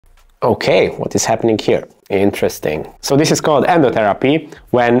Okay, what is happening here? Interesting. So this is called endotherapy,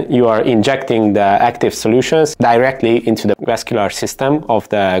 when you are injecting the active solutions directly into the vascular system of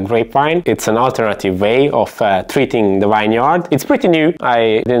the grapevine. It's an alternative way of treating the vineyard. It's pretty new.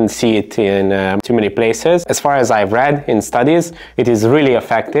 I didn't see it in too many places. As far as I've read in studies, it is really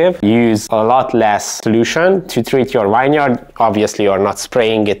effective. You use a lot less solution to treat your vineyard. Obviously, you're not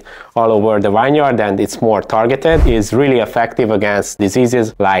spraying it all over the vineyard, and it's more targeted. It is really effective against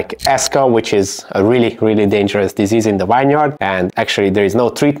diseases like Esca, which is a really dangerous disease in the vineyard, and actually there is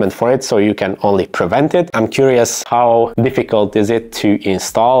no treatment for it, so you can only prevent it. I'm curious, how difficult is it to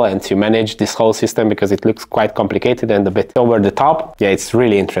install and to manage this whole system, because it looks quite complicated and a bit over the top. Yeah, it's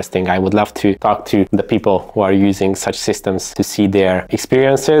really interesting. I would love to talk to the people who are using such systems to see their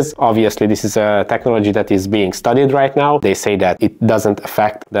experiences. Obviously, this is a technology that is being studied right now. They say that it doesn't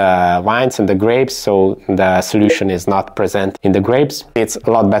affect the vines and the grapes, so the solution is not present in the grapes. It's a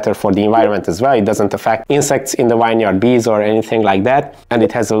lot better for the environment as well. It doesn't affect insects in the vineyard, bees or anything like that, and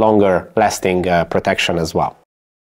it has a longer lasting protection as well.